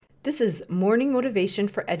This is Morning Motivation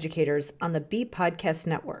for Educators on the Bee Podcast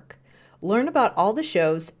Network. Learn about all the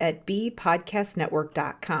shows at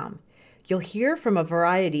beepodcastnetwork.com. You'll hear from a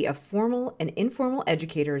variety of formal and informal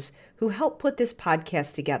educators who help put this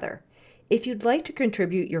podcast together. If you'd like to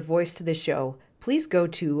contribute your voice to the show, please go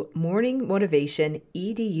to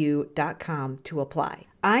morningmotivationedu.com to apply.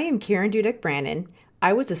 I am Karen Dudek-Brannan.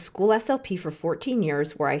 I was a school SLP for 14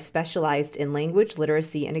 years where I specialized in language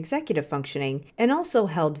literacy and executive functioning and also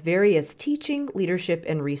held various teaching, leadership,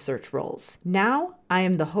 and research roles. Now, I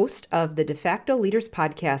am the host of the De facto Leaders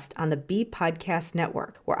podcast on the Bee Podcast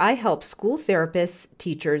Network, where I help school therapists,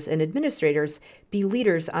 teachers, and administrators be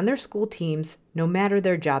leaders on their school teams, no matter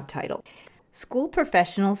their job title. School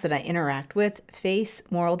professionals that I interact with face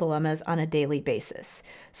moral dilemmas on a daily basis.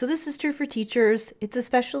 So this is true for teachers. It's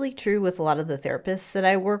especially true with a lot of the therapists that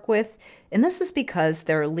I work with. And this is because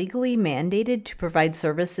they're legally mandated to provide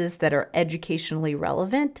services that are educationally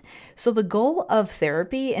relevant. So the goal of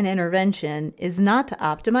therapy and intervention is not to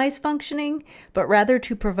optimize functioning, but rather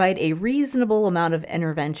to provide a reasonable amount of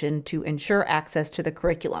intervention to ensure access to the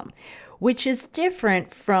curriculum, which is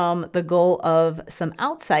different from the goal of some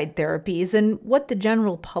outside therapies and what the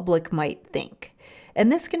general public might think. And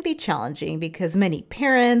this can be challenging because many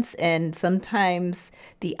parents and sometimes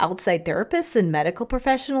the outside therapists and medical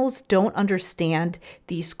professionals don't understand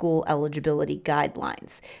the school eligibility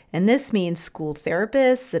guidelines. And this means school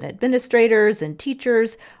therapists and administrators and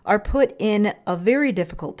teachers are put in a very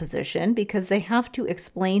difficult position because they have to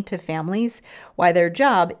explain to families why their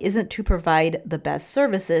job isn't to provide the best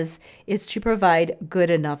services, it's to provide good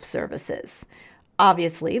enough services.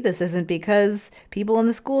 Obviously, this isn't because people in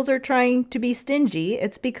the schools are trying to be stingy.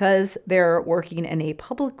 It's because they're working in a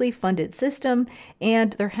publicly funded system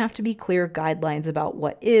and there have to be clear guidelines about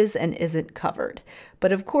what is and isn't covered.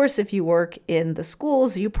 But of course, if you work in the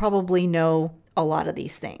schools, you probably know a lot of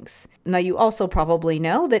these things. Now, you also probably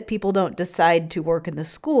know that people don't decide to work in the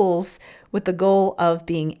schools with the goal of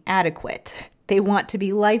being adequate. They want to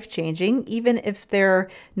be life-changing, even if they're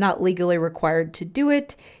not legally required to do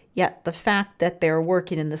it. Yet the fact that they're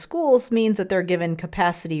working in the schools means that they're given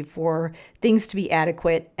capacity for things to be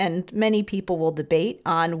adequate, and many people will debate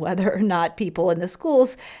on whether or not people in the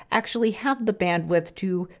schools actually have the bandwidth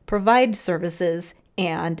to provide services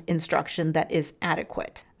and instruction that is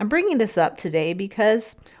adequate. I'm bringing this up today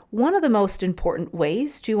because one of the most important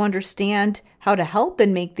ways to understand how to help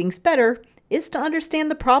and make things better is to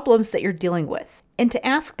understand the problems that you're dealing with and to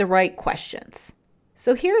ask the right questions.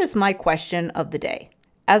 So here is my question of the day.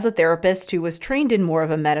 As a therapist who was trained in more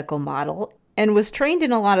of a medical model and was trained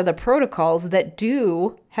in a lot of the protocols that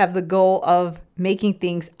do have the goal of making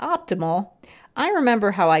things optimal, I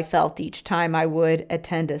remember how I felt each time I would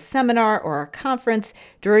attend a seminar or a conference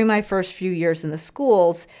during my first few years in the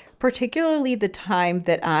schools, particularly the time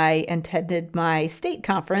that I attended my state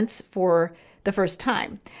conference for the first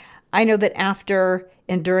time. I know that after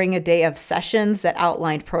and during a day of sessions that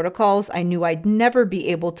outlined protocols I knew I'd never be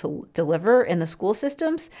able to deliver in the school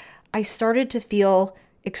systems, I started to feel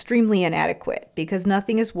extremely inadequate because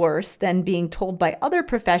nothing is worse than being told by other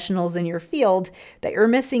professionals in your field that you're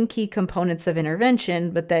missing key components of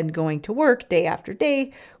intervention, but then going to work day after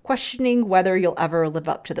day, questioning whether you'll ever live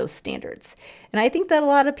up to those standards. And I think that a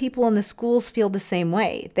lot of people in the schools feel the same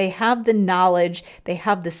way. They have the knowledge, they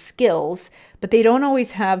have the skills, but they don't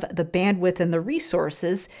always have the bandwidth and the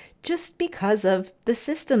resources just because of the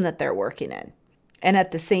system that they're working in. And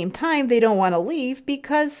at the same time, they don't want to leave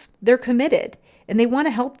because they're committed and they want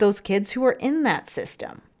to help those kids who are in that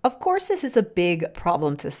system. Of course, this is a big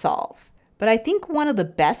problem to solve, but I think one of the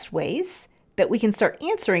best ways that we can start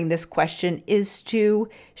answering this question is to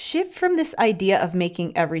shift from this idea of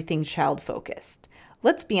making everything child-focused.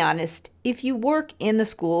 Let's be honest, if you work in the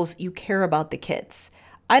schools, you care about the kids.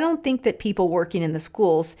 I don't think that people working in the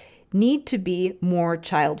schools need to be more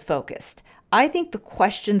child-focused. I think the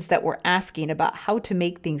questions that we're asking about how to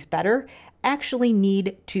make things better actually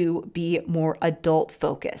need to be more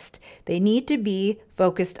adult-focused. They need to be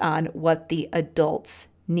focused on what the adults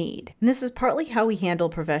need. And this is partly how we handle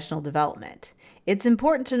professional development. It's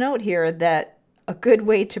important to note here that a good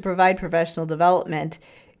way to provide professional development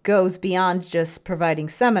goes beyond just providing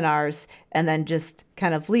seminars and then just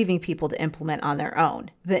kind of leaving people to implement on their own.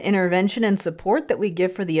 The intervention and support that we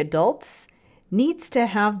give for the adults needs to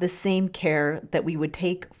have the same care that we would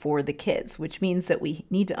take for the kids, which means that we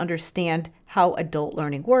need to understand how adult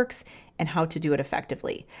learning works and how to do it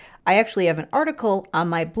effectively. I actually have an article on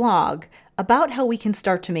my blog about how we can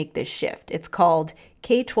start to make this shift. It's called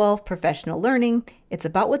K-12 Professional Learning. It's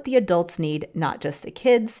about what the adults need, not just the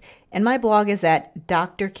kids. And my blog is at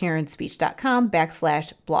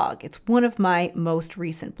drkarenspeech.com/blog. It's one of my most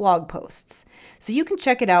recent blog posts. So you can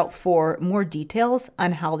check it out for more details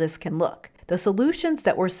on how this can look. The solutions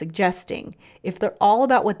that we're suggesting, if they're all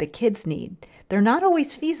about what the kids need, they're not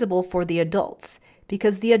always feasible for the adults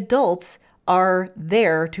because the adults are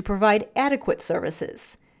there to provide adequate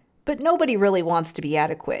services. But nobody really wants to be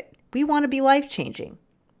adequate. We want to be life-changing.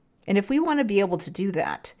 And if we want to be able to do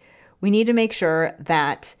that, we need to make sure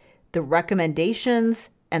that the recommendations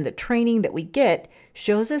and the training that we get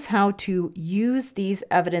shows us how to use these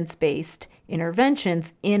evidence-based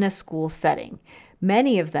interventions in a school setting.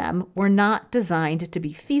 Many of them were not designed to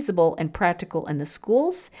be feasible and practical in the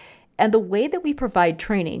schools, and the way that we provide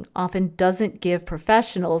training often doesn't give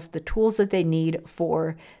professionals the tools that they need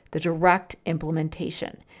for the direct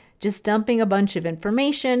implementation. Just dumping a bunch of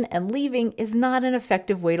information and leaving is not an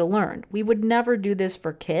effective way to learn. We would never do this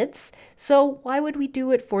for kids, so why would we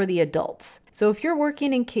do it for the adults? So if you're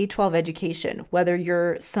working in K-12 education, whether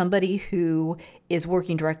you're somebody who is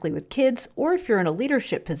working directly with kids or if you're in a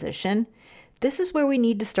leadership position, this is where we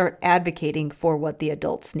need to start advocating for what the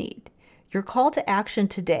adults need. Your call to action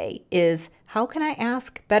today is, how can I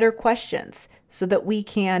ask better questions so that we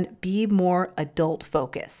can be more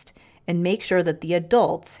adult-focused and make sure that the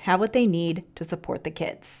adults have what they need to support the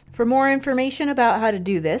kids? For more information about how to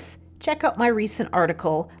do this, check out my recent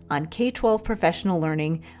article on K-12 professional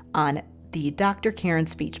learning on the Dr. Karen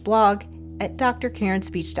Speech blog at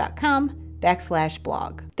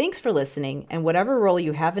drkarenspeech.com/blog. Thanks for listening, and whatever role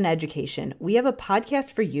you have in education, we have a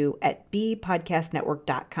podcast for you at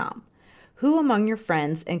bpodcastnetwork.com. Who among your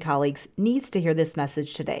friends and colleagues needs to hear this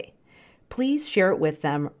message today? Please share it with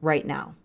them right now.